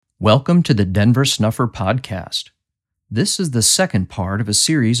Welcome to the Denver Snuffer Podcast. This is the second part of a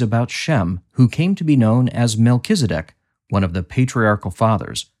series about Shem, who came to be known as Melchizedek, one of the patriarchal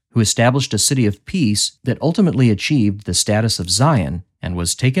fathers, who established a city of peace that ultimately achieved the status of Zion and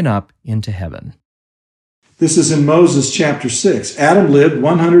was taken up into heaven. This is in Moses chapter 6. Adam lived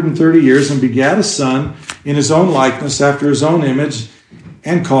 130 years and begat a son in his own likeness after his own image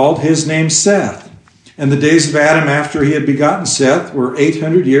and called his name Seth. And the days of Adam after he had begotten Seth were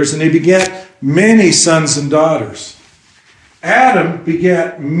 800 years, and he begat many sons and daughters. Adam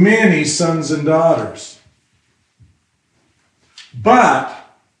begat many sons and daughters. But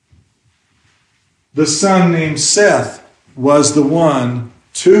the son named Seth was the one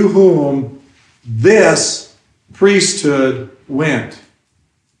to whom this priesthood went,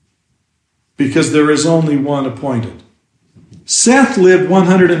 because there is only one appointed. Seth lived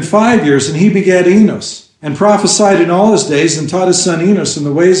 105 years, and he begat Enos, and prophesied in all his days, and taught his son Enos in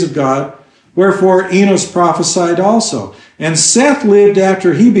the ways of God. Wherefore Enos prophesied also. And Seth lived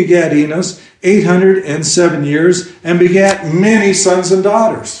after he begat Enos 807 years, and begat many sons and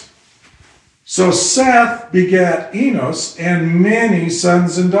daughters. So Seth begat Enos and many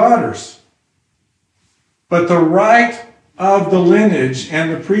sons and daughters. But the right of the lineage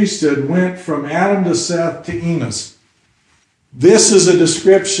and the priesthood went from Adam to Seth to Enos. This is a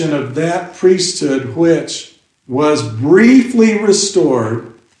description of that priesthood which was briefly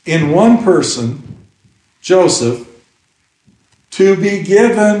restored in one person, Joseph, to be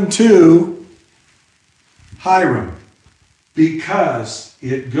given to Hiram, because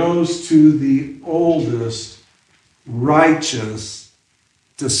it goes to the oldest righteous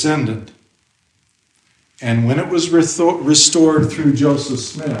descendant. And when it was restored through Joseph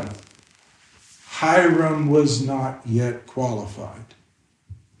Smith, Hiram was not yet qualified.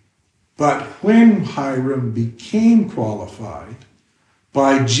 But when Hiram became qualified,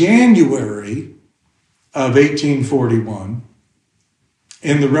 by January of 1841,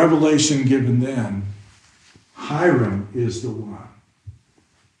 in the revelation given then, Hiram is the one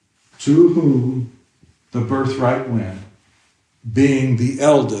to whom the birthright went, being the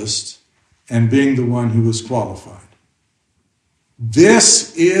eldest and being the one who was qualified.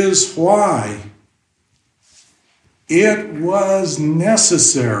 This is why it was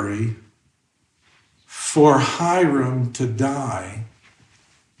necessary for Hiram to die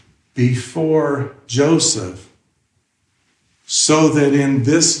before Joseph, so that in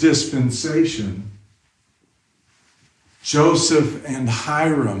this dispensation, Joseph and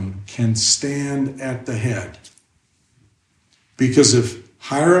Hiram can stand at the head. Because if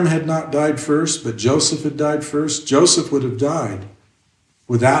Hiram had not died first, but Joseph had died first, Joseph would have died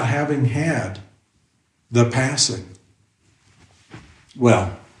without having had the passing.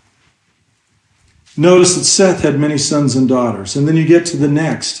 Well, notice that Seth had many sons and daughters. And then you get to the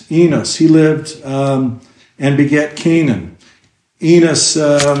next, Enos. He lived and begat Canaan. Enos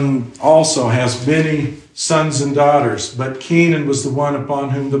also has many sons and daughters, but Canaan was the one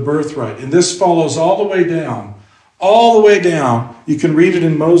upon whom the birthright. And this follows all the way down. All the way down. You can read it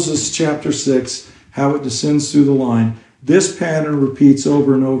in Moses chapter 6, how it descends through the line. This pattern repeats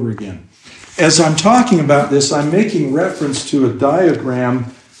over and over again. As I'm talking about this, I'm making reference to a diagram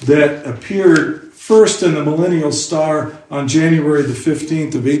that appeared first in the Millennial Star on January the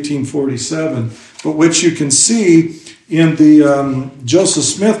 15th of 1847, but which you can see in the Joseph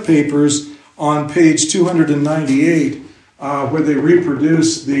Smith papers on page 298, where they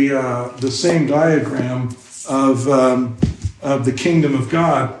reproduce the same diagram of the kingdom of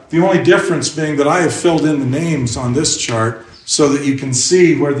God. The only difference being that I have filled in the names on this chart so that you can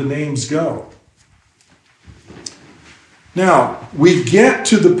see where the names go. Now, we get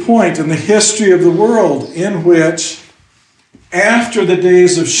to the point in the history of the world in which, after the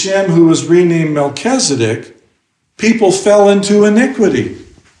days of Shem, who was renamed Melchizedek, people fell into iniquity.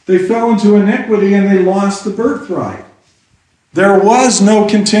 They fell into iniquity and they lost the birthright. There was no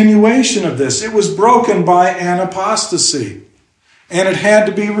continuation of this. It was broken by an apostasy, and it had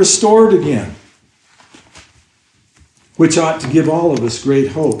to be restored again, which ought to give all of us great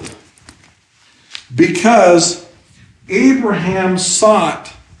hope. Because Abraham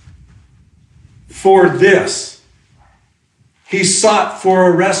sought for this. He sought for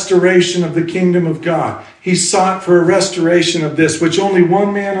a restoration of the kingdom of God. He sought for a restoration of this, which only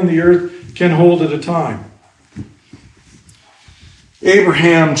one man on the earth can hold at a time.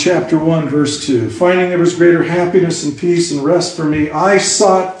 Abraham chapter 1 verse 2. Finding there was greater happiness and peace and rest for me, I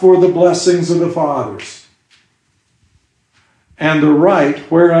sought for the blessings of the fathers, and the right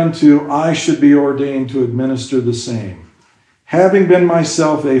whereunto I should be ordained to administer the same, having been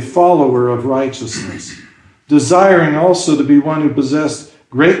myself a follower of righteousness, desiring also to be one who possessed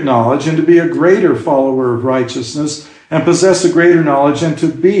great knowledge, and to be a greater follower of righteousness, and possess a greater knowledge, and to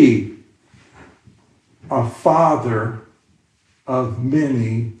be a father of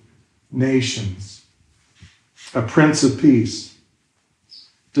many nations, a prince of peace,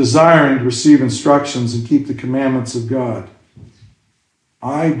 desiring to receive instructions and keep the commandments of God.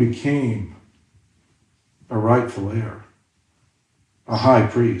 I became a rightful heir, a high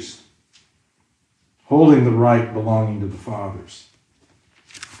priest, holding the right belonging to the fathers.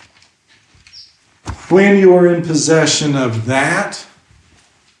 When you are in possession of that,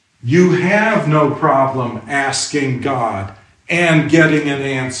 you have no problem asking God and getting an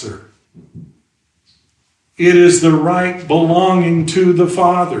answer. It is the right belonging to the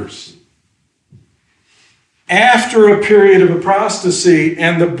fathers. After a period of apostasy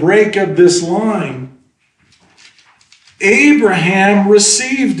and the break of this line, Abraham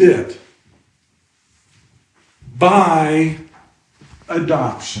received it by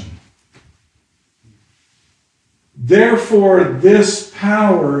adoption. Therefore, this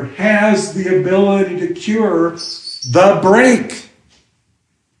power has the ability to cure the break.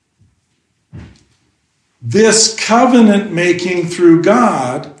 This covenant making through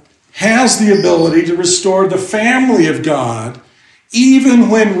God has the ability to restore the family of God, even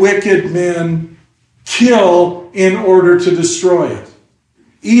when wicked men kill in order to destroy it.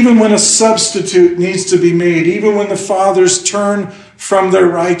 Even when a substitute needs to be made, even when the fathers turn from their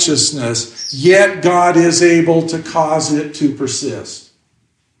righteousness, yet God is able to cause it to persist.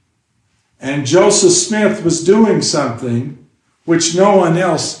 And Joseph Smith was doing something which no one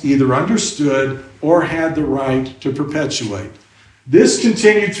else either understood or had the right to perpetuate. This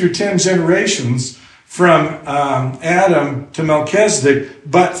continued through 10 generations from Adam to Melchizedek,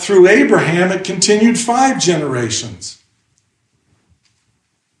 but through Abraham it continued 5 generations.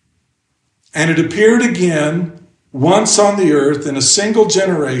 And it appeared again once on the earth in a single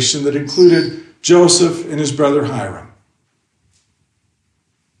generation that included Joseph and his brother Hiram.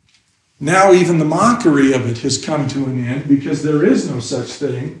 Now even the mockery of it has come to an end, because there is no such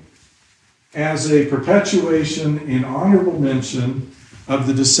thing as a perpetuation in honorable mention of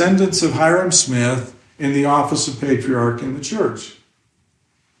the descendants of Hiram Smith in the office of patriarch in the church.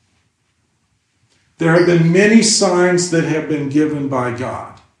 There have been many signs that have been given by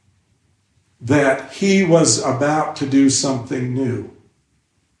God that he was about to do something new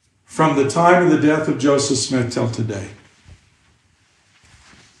from the time of the death of Joseph Smith till today.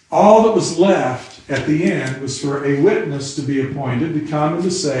 All that was left at the end was for a witness to be appointed to come and to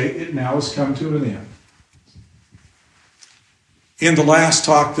say, it now has come to an end. In the last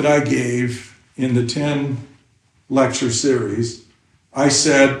talk that I gave in the 10 lecture series, I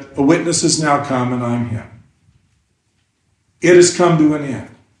said, a witness has now come and I'm him. It has come to an end.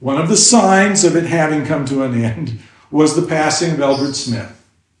 One of the signs of it having come to an end was the passing of Eldred Smith.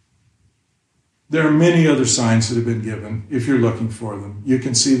 There are many other signs that have been given if you're looking for them. You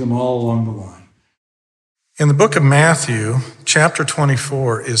can see them all along the line. In the book of Matthew, chapter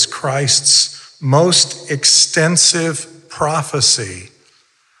 24 is Christ's most extensive prophecy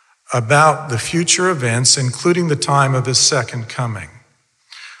about the future events, including the time of his second coming.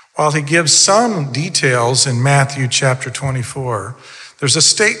 While he gives some details in Matthew chapter 24, there's a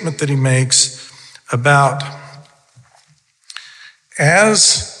statement that he makes about,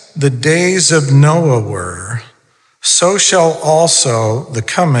 as the days of Noah were, so shall also the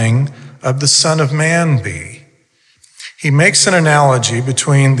coming of the Son of Man be. He makes an analogy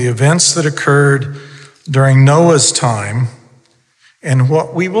between the events that occurred during Noah's time and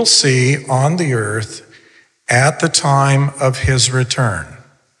what we will see on the earth at the time of his return.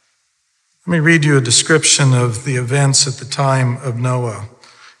 Let me read you a description of the events at the time of Noah.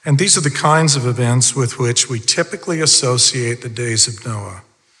 And these are the kinds of events with which we typically associate the days of Noah.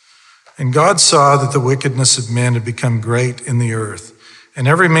 And God saw that the wickedness of men had become great in the earth, and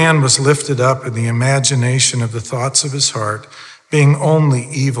every man was lifted up in the imagination of the thoughts of his heart, being only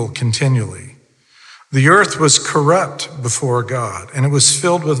evil continually. The earth was corrupt before God, and it was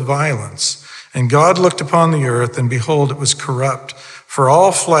filled with violence. And God looked upon the earth, and behold, it was corrupt, for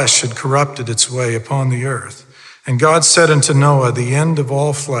all flesh had corrupted its way upon the earth. And God said unto Noah, the end of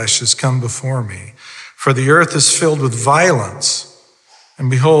all flesh is come before me, for the earth is filled with violence. And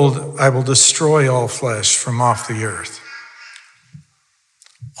behold, I will destroy all flesh from off the earth.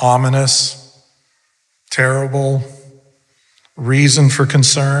 Ominous, terrible, reason for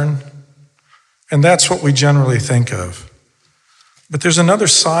concern. And that's what we generally think of. But there's another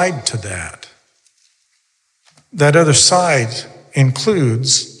side to that. That other side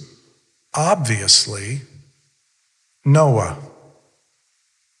includes, obviously, Noah.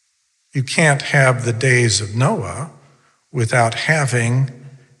 You can't have the days of Noah without having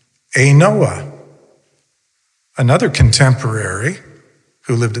a Noah. Another contemporary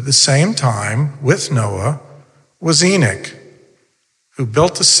who lived at the same time with Noah was Enoch, who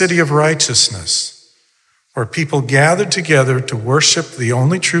built the city of righteousness, where people gathered together to worship the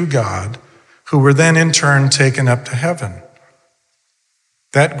only true God, who were then in turn taken up to heaven.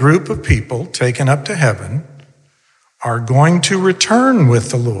 That group of people taken up to heaven are going to return with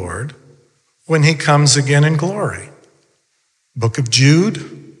the Lord when he comes again in glory. Book of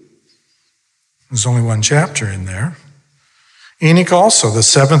Jude, there's only one chapter in there. Enoch also, the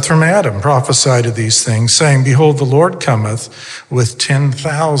seventh from Adam, prophesied of these things, saying, Behold, the Lord cometh with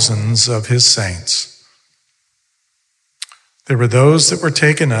 10,000s of his saints. There were those that were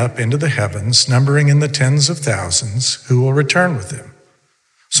taken up into the heavens, numbering in the tens of thousands, who will return with him.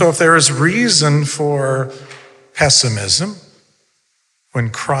 So if there is reason for pessimism, when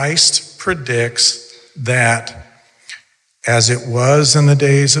Christ predicts that as it was in the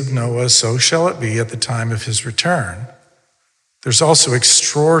days of Noah, so shall it be at the time of his return, there's also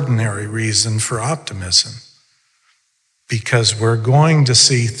extraordinary reason for optimism, because we're going to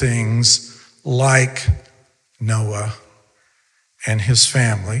see things like Noah and his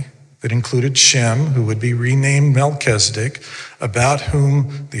family that included Shem, who would be renamed Melchizedek, about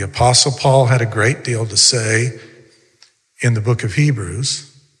whom the Apostle Paul had a great deal to say in the book of Hebrews,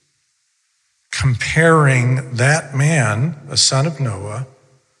 comparing that man, a son of Noah,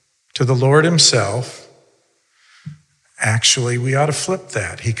 to the Lord himself. Actually, we ought to flip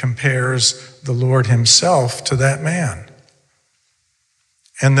that. He compares the Lord himself to that man.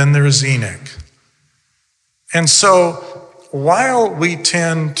 And then there's Enoch. And so, while we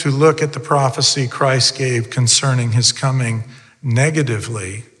tend to look at the prophecy Christ gave concerning his coming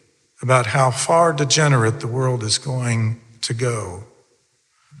negatively, about how far degenerate the world is going to go,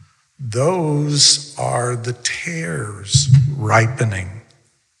 those are the tares ripening.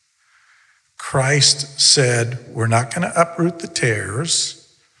 Christ said, we're not going to uproot the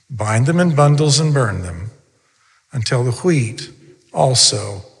tares, bind them in bundles and burn them, until the wheat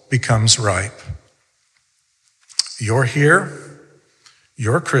also becomes ripe. You're here,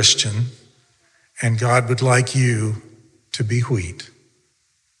 you're a Christian, and God would like you to be wheat.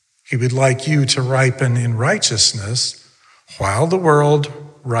 He would like you to ripen in righteousness while the world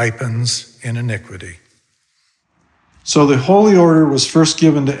ripens in iniquity. So the holy order was first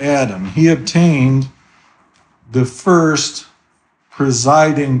given to Adam. He obtained the first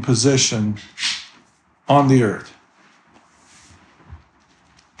presiding position on the earth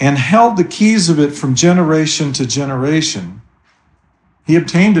and held the keys of it from generation to generation. He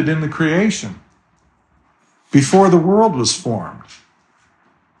obtained it in the creation before the world was formed.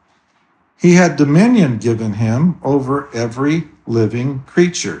 He had dominion given him over every living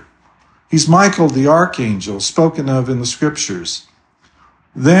creature. He's Michael the archangel, spoken of in the scriptures.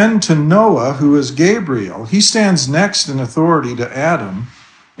 Then to Noah, who is Gabriel, he stands next in authority to Adam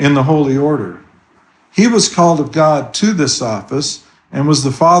in the holy order. He was called of God to this office and was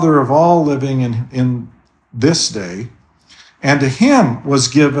the father of all living in this day, and to him was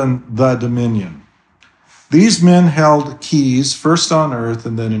given the dominion. These men held keys first on earth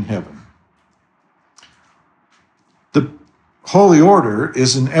and then in heaven. The holy order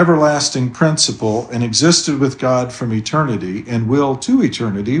is an everlasting principle and existed with God from eternity and will to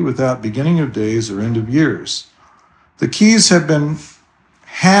eternity without beginning of days or end of years. The keys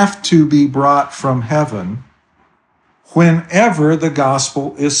have to be brought from heaven whenever the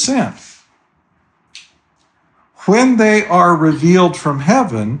gospel is sent. When they are revealed from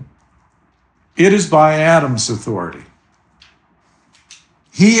heaven, it is by Adam's authority.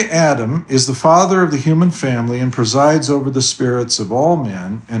 He, Adam, is the father of the human family and presides over the spirits of all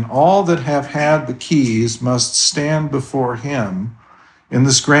men, and all that have had the keys must stand before him in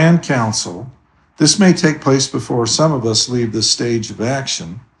this grand council. This may take place before some of us leave this stage of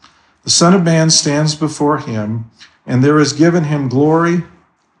action. The Son of Man stands before him, and there is given him glory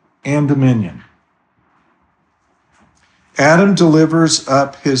and dominion. Adam delivers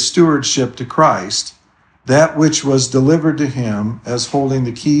up his stewardship to Christ, that which was delivered to him as holding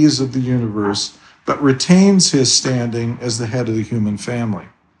the keys of the universe, but retains his standing as the head of the human family.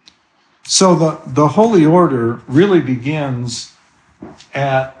 So the holy order really begins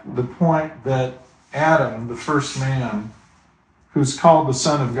at the point that Adam, the first man, who's called the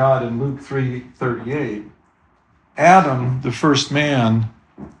Son of God in Luke 3:38, Adam, the first man,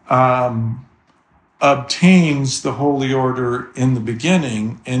 obtains the holy order in the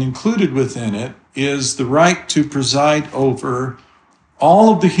beginning, and included within it is the right to preside over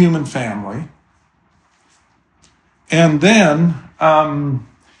all of the human family, and then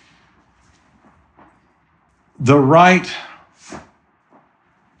the right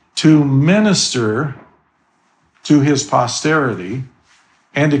to minister to his posterity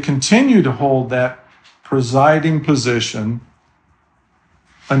and to continue to hold that presiding position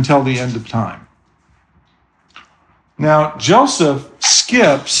until the end of time. Now, Joseph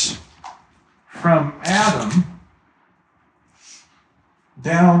skips from Adam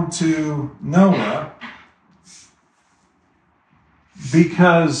down to Noah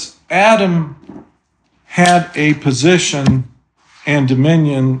because Adam had a position and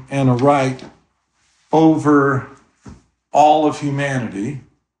dominion and a right over all of humanity,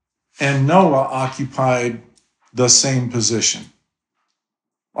 and Noah occupied the same position.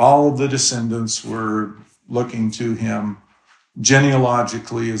 All of the descendants were looking to him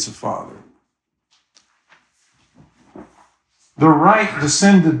genealogically as a father. The right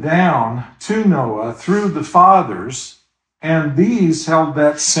descended down to Noah through the fathers, and these held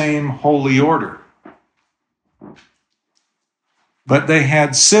that same holy order. But they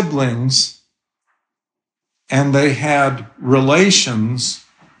had siblings and they had relations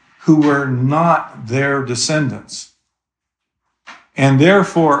who were not their descendants. And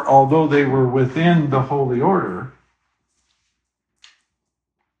therefore, although they were within the holy order,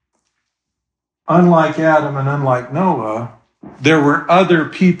 unlike Adam and unlike Noah, there were other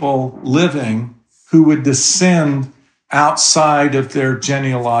people living who would descend outside of their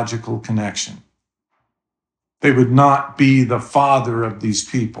genealogical connection. They would not be the father of these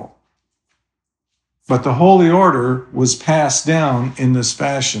people. But the holy order was passed down in this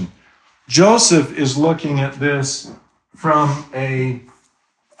fashion. Joseph is looking at this from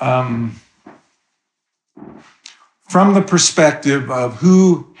the perspective of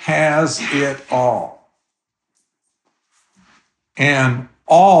who has it all. And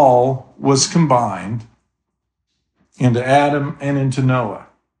all was combined into Adam and into Noah.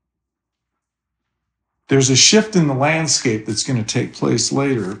 There's a shift in the landscape that's going to take place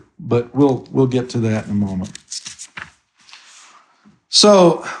later, but we'll get to that in a moment.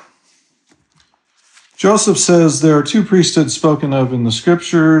 So, Joseph says there are two priesthoods spoken of in the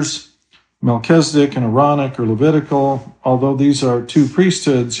scriptures, Melchizedek and Aaronic or Levitical. Although these are two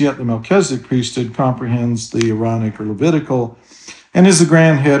priesthoods, yet the Melchizedek priesthood comprehends the Aaronic or Levitical and is the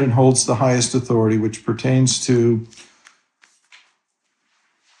grand head and holds the highest authority, which pertains to,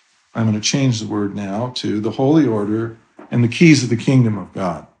 I'm going to change the word now, to the holy order and the keys of the kingdom of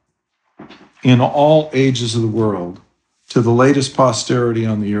God in all ages of the world to the latest posterity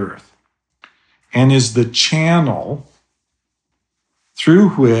on the earth, and is the channel through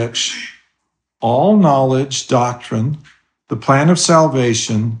which all knowledge, doctrine, the plan of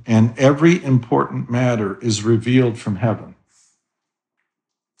salvation, and every important matter is revealed from heaven,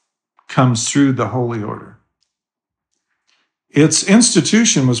 comes through the holy order. Its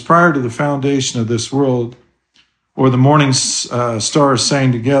institution was prior to the foundation of this world, or the morning stars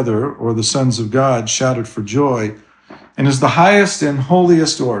sang together, or the sons of God shouted for joy, and is the highest and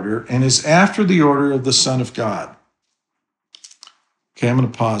holiest order, and is after the order of the Son of God. Okay, I'm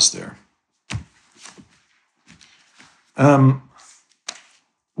going to pause there.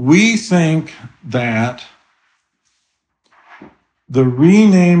 We think that the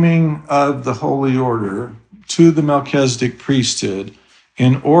renaming of the holy order to the Melchizedek priesthood,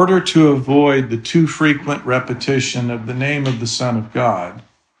 in order to avoid the too frequent repetition of the name of the Son of God,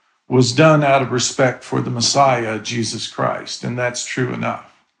 was done out of respect for the Messiah, Jesus Christ, and that's true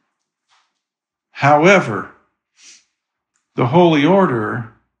enough. However, the holy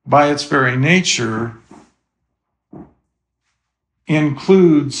order, by its very nature,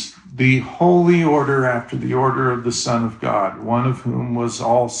 includes the holy order after the order of the Son of God, one of whom was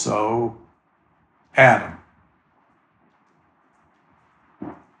also Adam.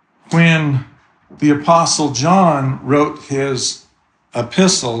 When the Apostle John wrote his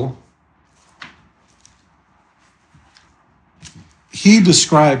epistle, he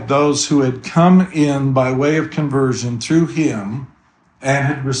described those who had come in by way of conversion through him and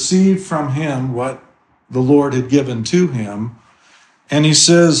had received from him what the Lord had given to him. And he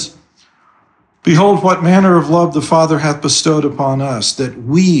says, "Behold, what manner of love the Father hath bestowed upon us, that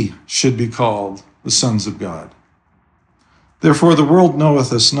we should be called the sons of God. Therefore the world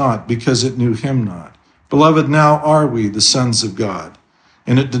knoweth us not, because it knew him not. Beloved, now are we the sons of God,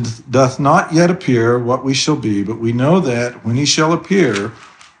 and it doth not yet appear what we shall be, but we know that when he shall appear,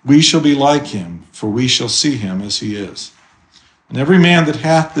 we shall be like him, for we shall see him as he is. And every man that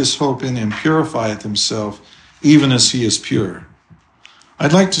hath this hope in him purifieth himself, even as he is pure."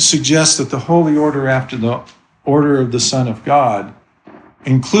 I'd like to suggest that the holy order after the order of the Son of God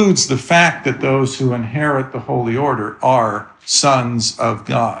includes the fact that those who inherit the holy order are sons of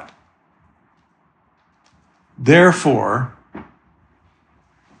God. Therefore,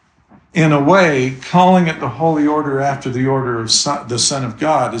 in a way, calling it the holy order after the order of the Son of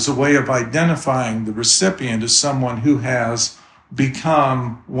God is a way of identifying the recipient as someone who has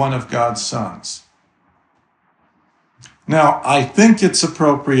become one of God's sons. Now, I think it's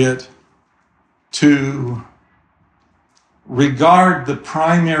appropriate to regard the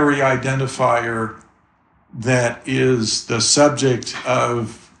primary identifier that is the subject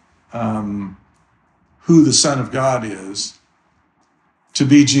of who the Son of God is to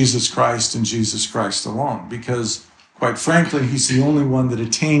be Jesus Christ and Jesus Christ alone, because quite frankly, he's the only one that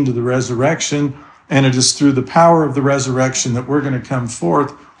attained to the resurrection, and it is through the power of the resurrection that we're going to come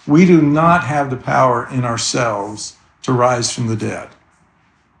forth. We do not have the power in ourselves to rise from the dead.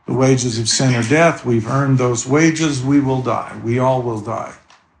 The wages of sin are death. We've earned those wages. We will die. We all will die.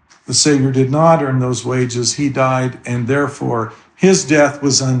 The Savior did not earn those wages. He died, and therefore his death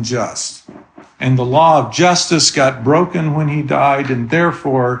was unjust. And the law of justice got broken when he died, and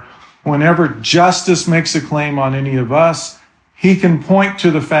therefore, whenever justice makes a claim on any of us, he can point to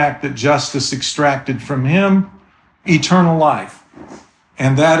the fact that justice extracted from him eternal life.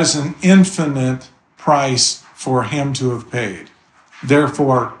 And that is an infinite price for him to have paid.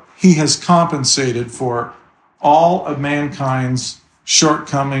 Therefore, he has compensated for all of mankind's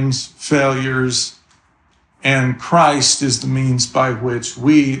shortcomings, failures, and Christ is the means by which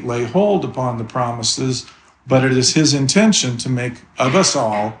we lay hold upon the promises, but it is his intention to make of us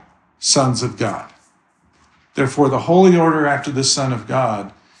all sons of God. Therefore, the holy order after the Son of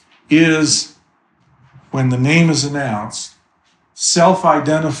God is, when the name is announced,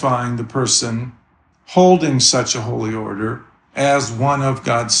 self-identifying the person holding such a holy order as one of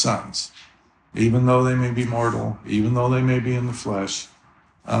God's sons. Even though they may be mortal, even though they may be in the flesh,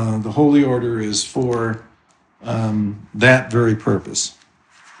 the holy order is for that very purpose.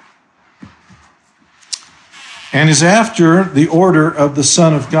 And is after the order of the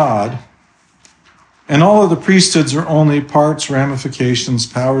Son of God, and all of the priesthoods are only parts, ramifications,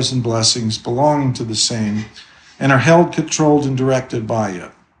 powers, and blessings belonging to the same, and are held, controlled, and directed by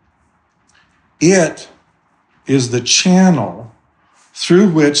it. It is the channel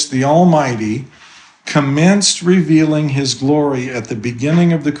through which the Almighty commenced revealing his glory at the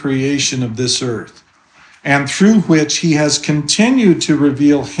beginning of the creation of this earth, and through which he has continued to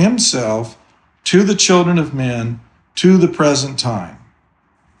reveal himself to the children of men to the present time,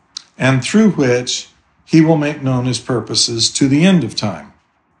 and through which he will make known his purposes to the end of time.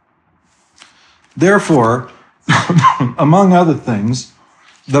 Therefore, among other things,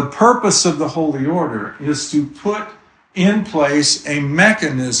 the purpose of the holy order is to put in place a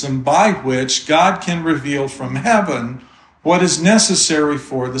mechanism by which God can reveal from heaven what is necessary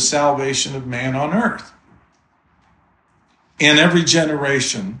for the salvation of man on earth in every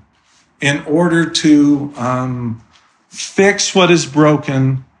generation, in order to fix what is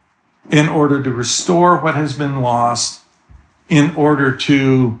broken, in order to restore what has been lost, in order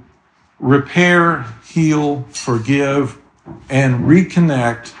to repair, heal, forgive, and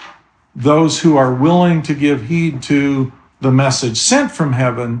reconnect those who are willing to give heed to the message sent from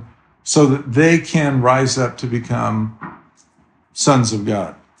heaven so that they can rise up to become sons of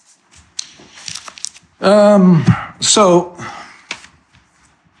God. So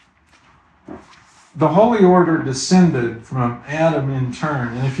the holy order descended from Adam in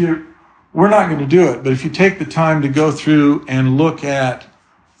turn. And we're not going to do it, but if you take the time to go through and look at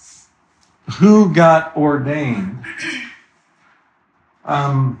who got ordained,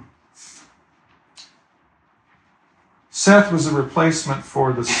 Seth was a replacement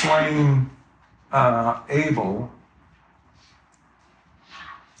for the slain Abel.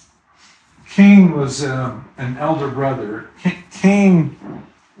 Cain was an elder brother. Cain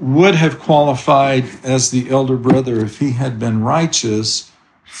would have qualified as the elder brother if he had been righteous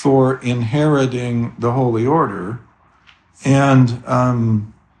for inheriting the holy order.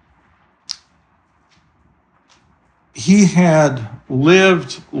 And he had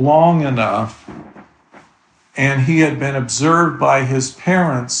lived long enough, and he had been observed by his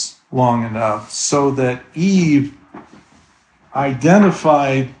parents long enough so that Eve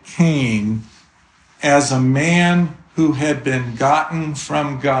identified Cain as a man who had been gotten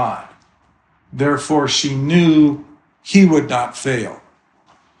from God. Therefore, she knew he would not fail,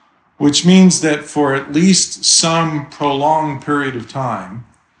 which means that for at least some prolonged period of time,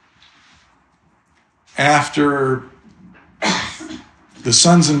 after the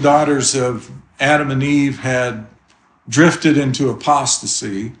sons and daughters of Adam and Eve had drifted into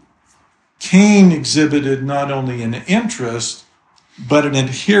apostasy, Cain exhibited not only an interest, but an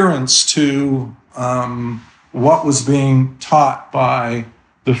adherence to what was being taught by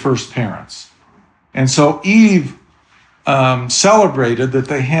the first parents. And so Eve celebrated that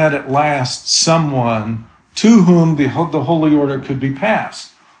they had at last someone to whom the holy order could be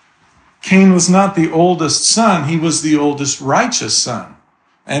passed. Cain was not the oldest son, he was the oldest righteous son.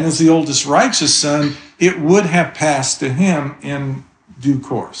 And as the oldest righteous son, it would have passed to him in due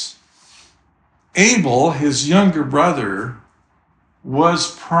course. Abel, his younger brother,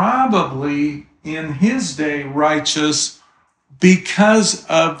 was probably in his day righteous because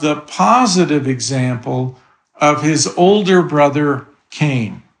of the positive example of his older brother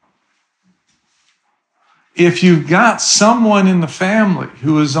Cain. If you've got someone in the family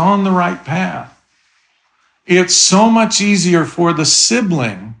who is on the right path, it's so much easier for the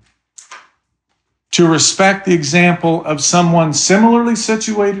sibling to respect the example of someone similarly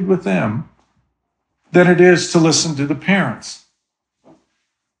situated with them than it is to listen to the parents.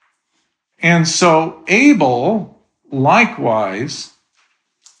 And so Abel, likewise,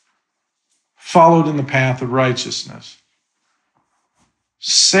 followed in the path of righteousness.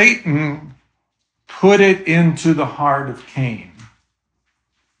 Satan put it into the heart of Cain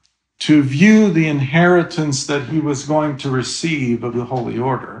to view the inheritance that he was going to receive of the holy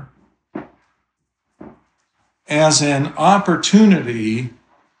order as an opportunity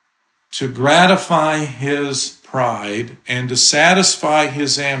to gratify his pride and to satisfy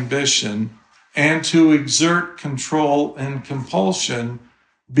his ambition and to exert control and compulsion,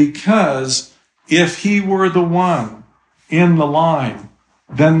 because if he were the one in the line,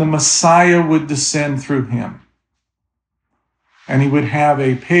 then the Messiah would descend through him. And he would have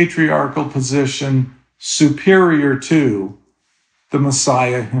a patriarchal position superior to the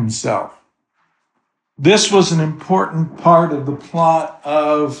Messiah himself. This was an important part of the plot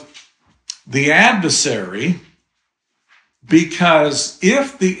of the adversary, because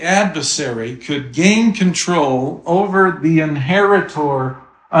if the adversary could gain control over the inheritor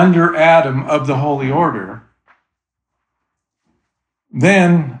under Adam of the holy order,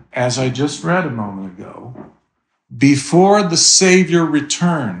 then, as I just read a moment ago, before the Savior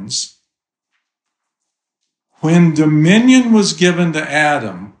returns, when dominion was given to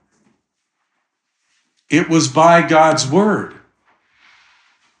Adam, it was by God's word.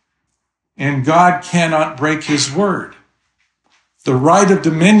 And God cannot break his word. The right of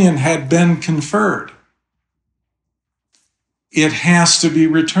dominion had been conferred. It has to be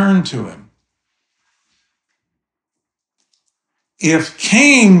returned to him. If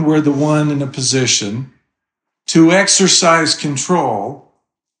Cain were the one in a position to exercise control,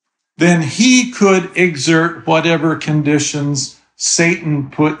 then he could exert whatever conditions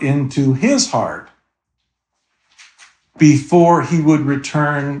Satan put into his heart before he would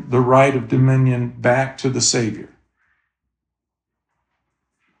return the right of dominion back to the Savior.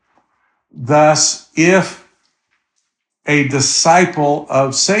 Thus, if a disciple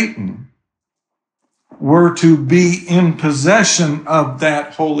of Satan were to be in possession of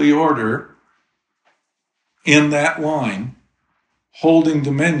that holy order in that line, holding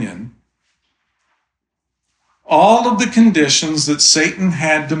dominion, all of the conditions that Satan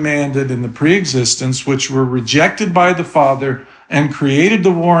had demanded in the pre-existence, which were rejected by the Father and created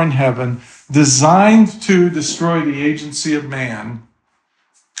the war in heaven, designed to destroy the agency of man,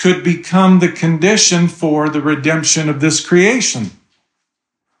 could become the condition for the redemption of this creation.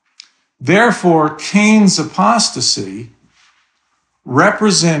 Therefore, Cain's apostasy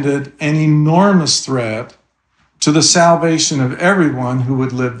represented an enormous threat to the salvation of everyone who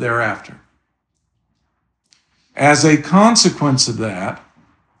would live thereafter. As a consequence of that,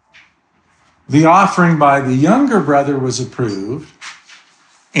 the offering by the younger brother was approved,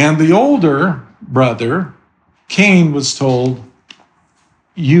 and the older brother, Cain, was told,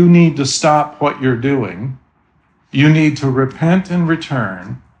 you need to stop what you're doing. You need to repent and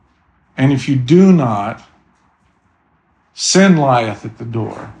return. And if you do not, sin lieth at the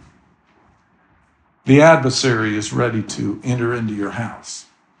door. The adversary is ready to enter into your house.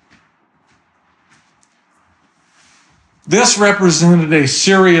 This represented a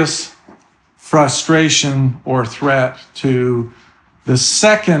serious frustration or threat to the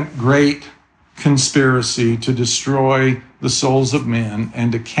second great conspiracy to destroy the souls of men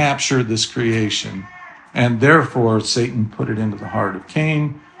and to capture this creation. And therefore, Satan put it into the heart of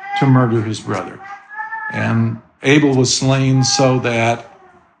Cain to murder his brother. And Abel was slain so that,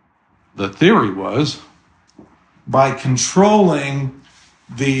 the theory was, by controlling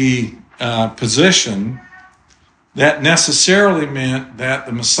the position, that necessarily meant that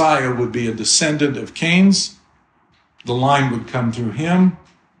the Messiah would be a descendant of Cain's, the line would come through him,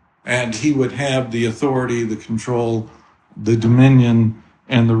 and he would have the authority, the control, the dominion,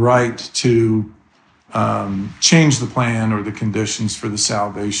 and the right to change the plan or the conditions for the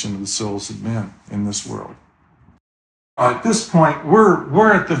salvation of the souls of men in this world. At this point,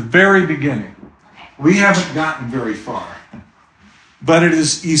 we're at the very beginning. We haven't gotten very far. But it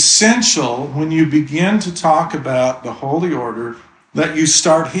is essential when you begin to talk about the Holy Order that you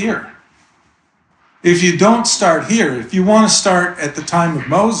start here. If you don't start here, if you want to start at the time of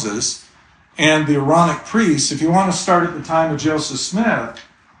Moses and the Aaronic priests, if you want to start at the time of Joseph Smith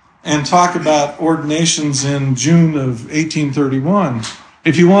and talk about ordinations in June of 1831,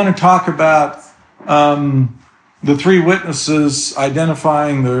 if you want to talk about the three witnesses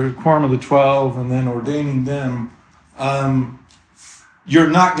identifying the Quorum of the 12 and then ordaining them,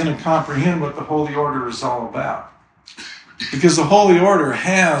 you're not going to comprehend what the Holy Order is all about. Because the Holy Order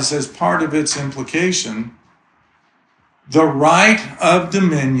has, as part of its implication, the right of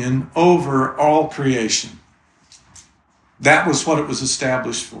dominion over all creation. That was what it was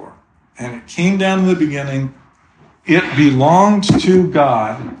established for. And it came down to the beginning. It belonged to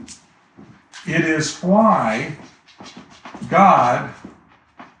God. It is why God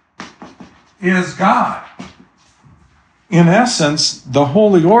is God. In essence, the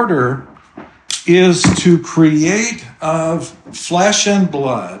Holy Order is to create of flesh and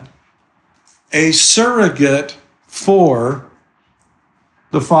blood a surrogate for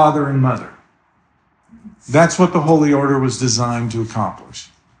the father and mother. That's what the Holy Order was designed to accomplish.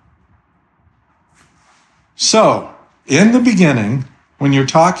 So, in the beginning, when you're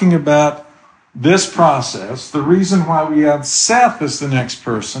talking about this process, the reason why we have Seth as the next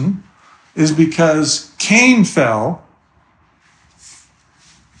person is because Cain fell,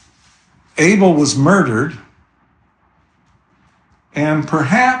 Abel was murdered, and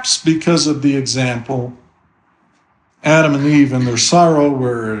perhaps because of the example, Adam and Eve in their sorrow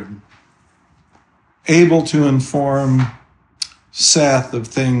were able to inform Seth of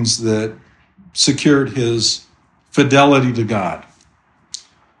things that secured his fidelity to God.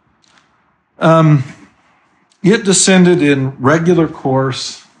 It descended in regular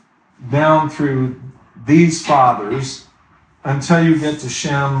course down through these fathers until you get to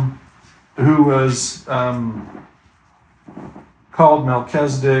Shem, who was called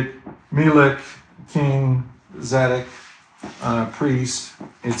Melchizedek, Melech, king, Zedek, priest.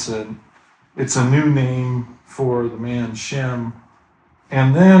 It's a new name for the man Shem.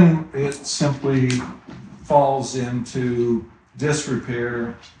 And then it simply falls into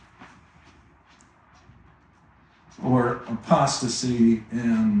disrepair or apostasy,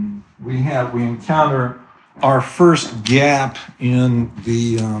 and we encounter our first gap in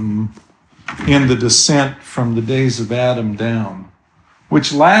the descent from the days of Adam down,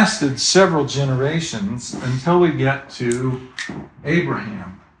 which lasted several generations until we get to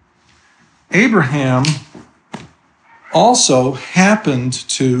Abraham. Abraham also happened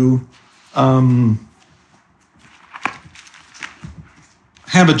to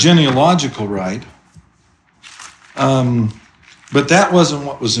have a genealogical right, but that wasn't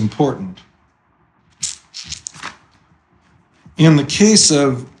what was important. In the case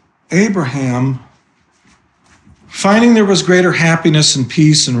of Abraham, finding there was greater happiness and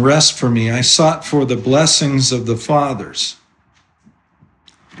peace and rest for me, I sought for the blessings of the fathers.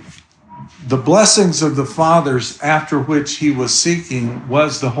 The blessings of the fathers after which he was seeking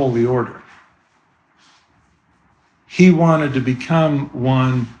was the Holy Order. He wanted to become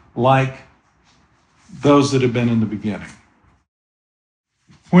one like those that had been in the beginning.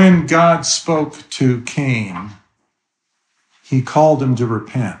 When God spoke to Cain, he called him to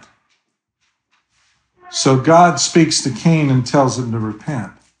repent. So God speaks to Cain and tells him to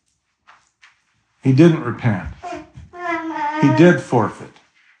repent. He didn't repent. He did forfeit.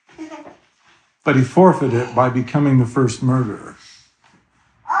 But he forfeited it by becoming the first murderer.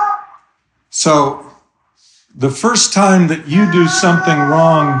 So the first time that you do something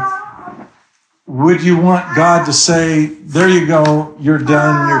wrong, would you want God to say, there you go, you're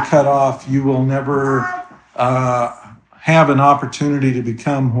done, you're cut off, you will never have an opportunity to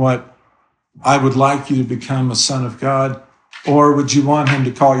become what I would like you to become, a son of God? Or would you want him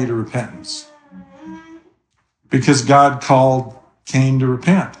to call you to repentance? Because God called Cain to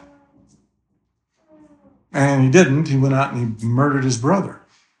repent. And he didn't. He went out and he murdered his brother.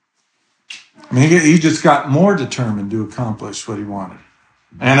 I mean, he just got more determined to accomplish what he wanted.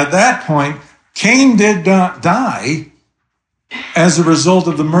 And at that point, Cain did not die as a result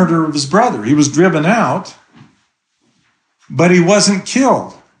of the murder of his brother. He was driven out, but he wasn't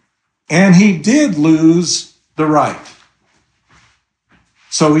killed. And he did lose the right.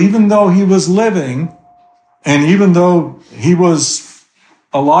 So even though he was living, and even though he was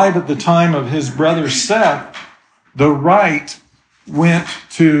alive at the time of his brother Seth, the right went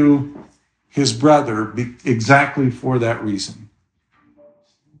to his brother exactly for that reason.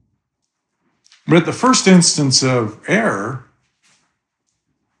 But the first instance of error,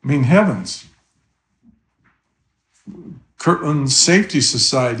 heavens. Kirtland's Safety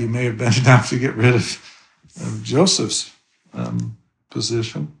Society may have been enough to get rid of Joseph's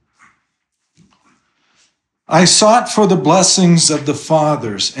position. I sought for the blessings of the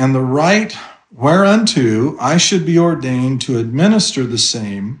fathers and the right whereunto I should be ordained to administer the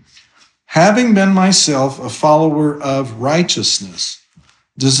same, having been myself a follower of righteousness,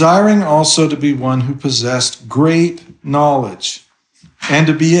 desiring also to be one who possessed great knowledge, and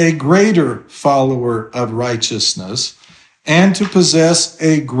to be a greater follower of righteousness, and to possess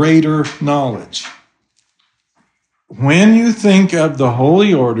a greater knowledge. When you think of the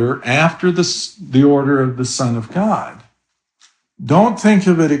holy order after the order of the Son of God, don't think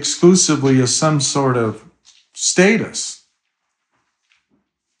of it exclusively as some sort of status.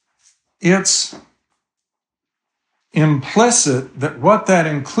 It's implicit that what that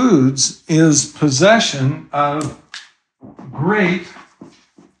includes is possession of great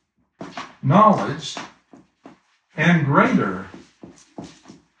knowledge and greater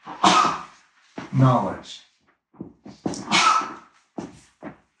knowledge.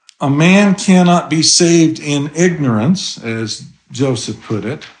 A man cannot be saved in ignorance, as Joseph put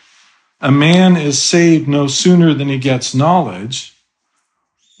it. A man is saved no sooner than he gets knowledge.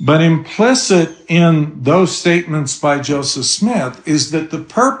 But implicit in those statements by Joseph Smith is that the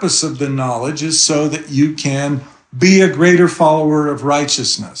purpose of the knowledge is so that you can be a greater follower of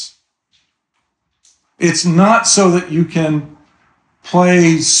righteousness. It's not so that you can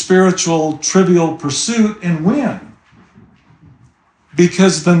play spiritual trivial pursuit and win.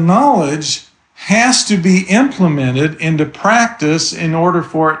 Because the knowledge has to be implemented into practice in order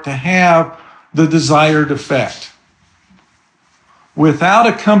for it to have the desired effect. Without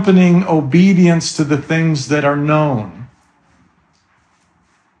accompanying obedience to the things that are known,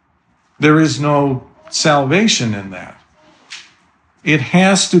 there is no salvation in that. It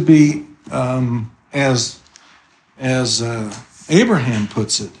has to be, as Abraham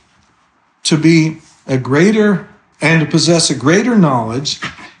puts it, to be a greater and to possess a greater knowledge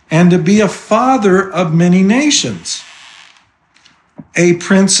and to be a father of many nations, a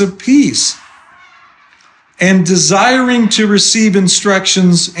prince of peace, and desiring to receive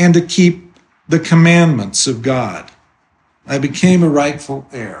instructions and to keep the commandments of God. I became a rightful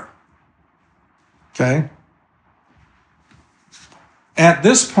heir. Okay? At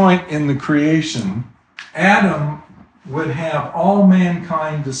this point in the creation, Adam would have all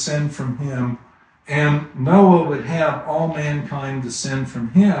mankind descend from him, and Noah would have all mankind descend from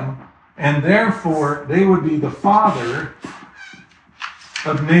him, and therefore they would be the father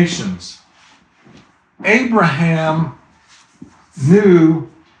of nations. Abraham knew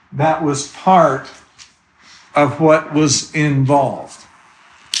that was part of what was involved.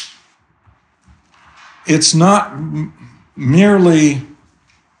 It's not merely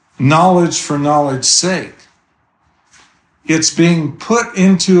knowledge for knowledge's sake. It's being put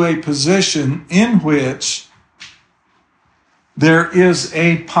into a position in which there is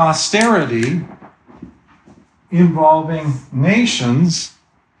a posterity involving nations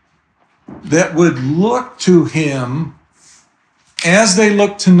that would look to him as they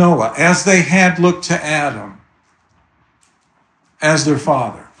looked to Noah, as they had looked to Adam, as their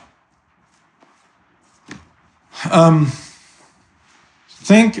father.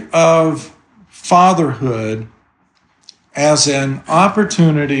 Think of fatherhood as an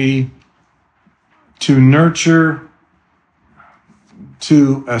opportunity to nurture,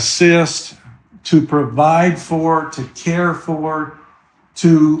 to assist, to provide for, to care for,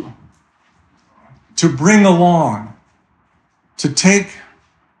 to bring along, to take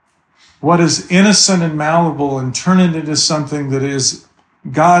what is innocent and malleable and turn it into something that is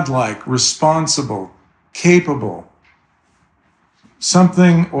godlike, responsible, capable,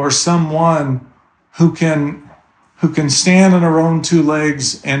 something or someone who can stand on her own two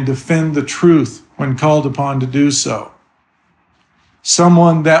legs and defend the truth when called upon to do so.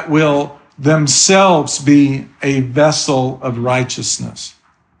 Someone that will themselves be a vessel of righteousness.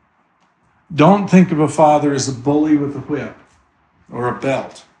 Don't think of a father as a bully with a whip or a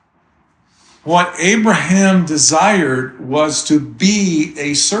belt. What Abraham desired was to be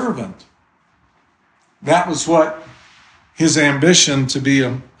a servant. That was what his ambition to be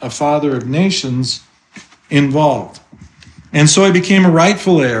a father of nations involved. And so he became a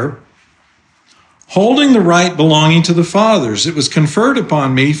rightful heir, holding the right belonging to the fathers. It was conferred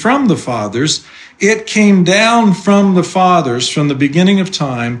upon me from the fathers. It came down from the fathers from the beginning of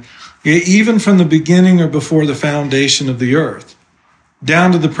time, even from the beginning or before the foundation of the earth,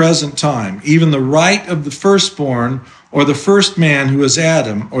 down to the present time, even the right of the firstborn or the first man who is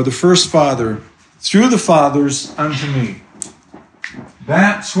Adam or the first father through the fathers unto me.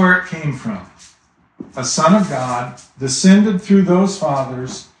 That's where it came from. A son of God descended through those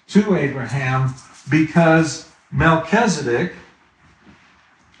fathers to Abraham because Melchizedek,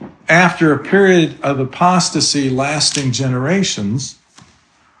 after a period of apostasy lasting generations,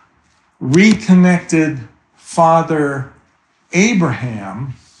 reconnected Father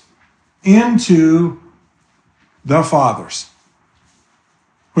Abraham into the fathers,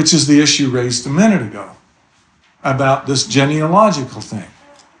 which is the issue raised a minute ago about this genealogical thing.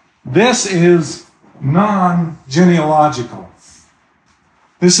 This is non-genealogical.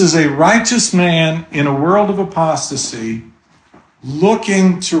 This is a righteous man in a world of apostasy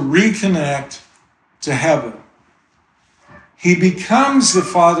looking to reconnect to heaven. He becomes the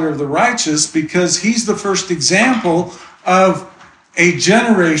father of the righteous because he's the first example of a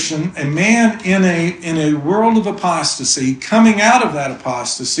generation, a man in a world of apostasy, coming out of that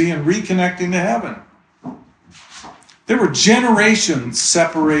apostasy and reconnecting to heaven. There were generations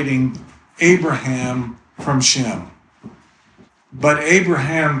separating Abraham from Shem. But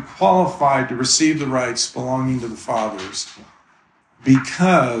Abraham qualified to receive the rights belonging to the fathers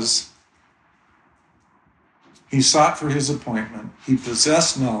because he sought for his appointment. He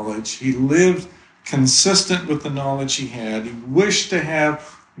possessed knowledge. He lived consistent with the knowledge he had. He wished to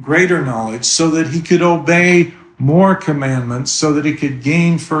have greater knowledge so that he could obey more commandments, so that he could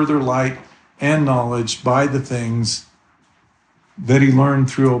gain further light and knowledge by the things that he learned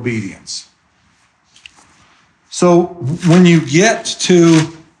through obedience. So when you get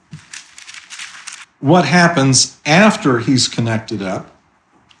to what happens after he's connected up,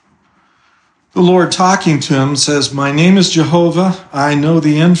 the Lord talking to him says, "My name is Jehovah. I know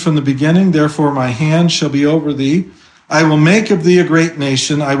the end from the beginning. Therefore my hand shall be over thee. I will make of thee a great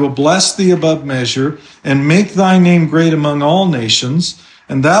nation. I will bless thee above measure and make thy name great among all nations.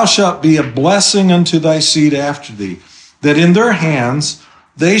 And thou shalt be a blessing unto thy seed after thee, that in their hands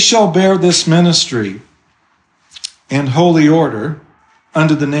they shall bear this ministry and holy order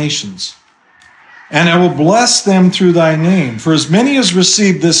unto the nations. And I will bless them through thy name. For as many as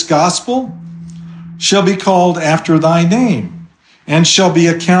receive this gospel shall be called after thy name, and shall be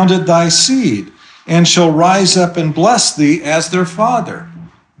accounted thy seed, and shall rise up and bless thee as their father."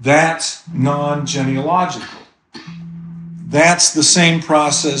 That's non-genealogical. That's the same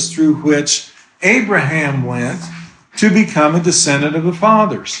process through which Abraham went to become a descendant of the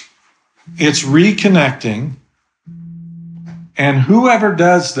fathers. It's reconnecting. And whoever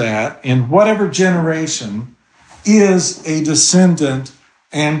does that in whatever generation is a descendant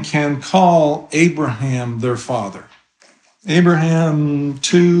and can call Abraham their father. Abraham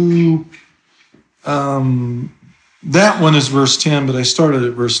 2, that one is verse 10, but I started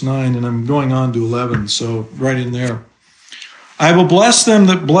at verse 9 and I'm going on to 11, so right in there. "I will bless them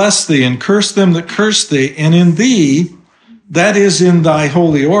that bless thee and curse them that curse thee, and in thee, that is in thy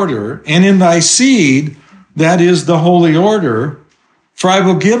holy order, and in thy seed, that is the holy order, for I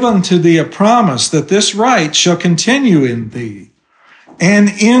will give unto thee a promise that this right shall continue in thee, and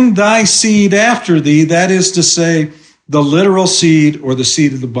in thy seed after thee," that is to say, the literal seed or the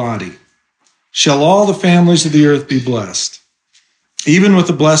seed of the body, "shall all the families of the earth be blessed, even with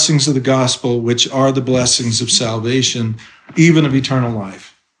the blessings of the gospel, which are the blessings of salvation, even of eternal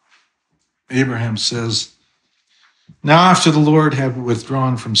life." Abraham says, "Now after the Lord had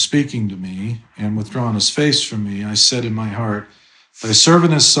withdrawn from speaking to me and withdrawn his face from me, I said in my heart, Thy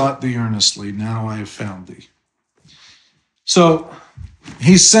servant has sought thee earnestly. Now I have found thee." So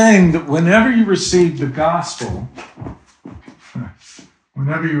he's saying that whenever you receive the gospel,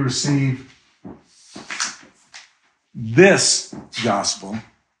 whenever you receive this gospel,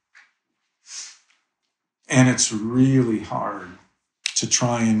 and it's really hard to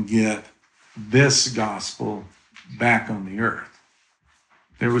try and get this gospel back on the earth.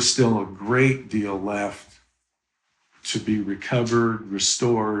 There was still a great deal left to be recovered,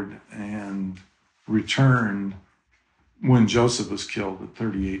 restored, and returned when Joseph was killed at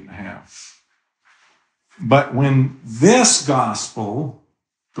 38 and a half. But when this gospel,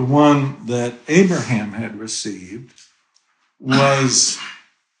 the one that Abraham had received, was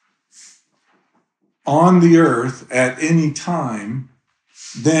on the earth at any time,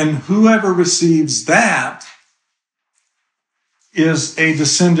 then whoever receives that is a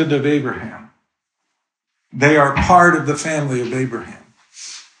descendant of Abraham. They are part of the family of Abraham.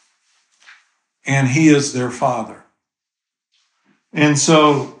 And he is their father. And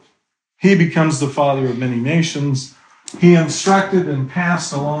so he becomes the father of many nations. He instructed and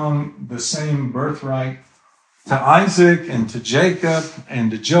passed along the same birthright to Isaac and to Jacob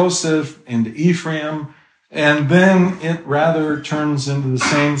and to Joseph and to Ephraim And then it rather turns into the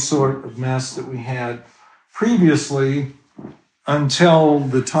same sort of mess that we had previously until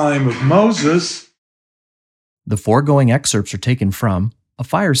the time of Moses. The foregoing excerpts are taken from a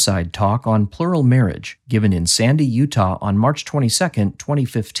fireside talk on plural marriage given in Sandy, Utah on March 22,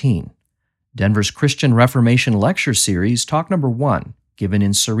 2015. Denver's Christian Reformation Lecture Series, Talk Number 1, given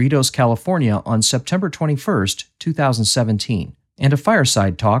in Cerritos, California on September 21, 2017. And a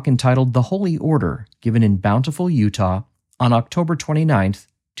fireside talk entitled The Holy Order, given in Bountiful, Utah on October 29,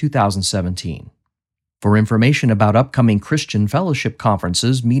 2017. For information about upcoming Christian fellowship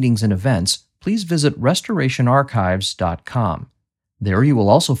conferences, meetings, and events, please visit restorationarchives.com. There you will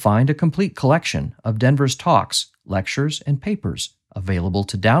also find a complete collection of Denver's talks, lectures, and papers available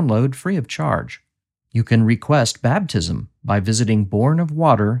to download free of charge. You can request baptism by visiting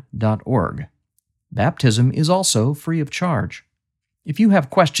bornofwater.org. Baptism is also free of charge. If you have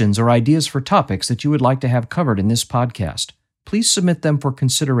questions or ideas for topics that you would like to have covered in this podcast, please submit them for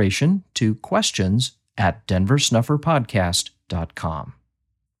consideration to questions@denversnufferpodcast.com.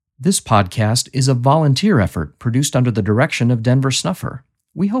 This podcast is a volunteer effort produced under the direction of Denver Snuffer.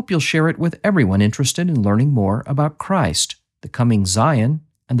 We hope you'll share it with everyone interested in learning more about Christ, the coming Zion,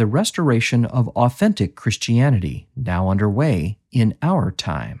 and the restoration of authentic Christianity now underway in our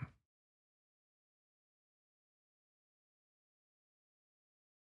time.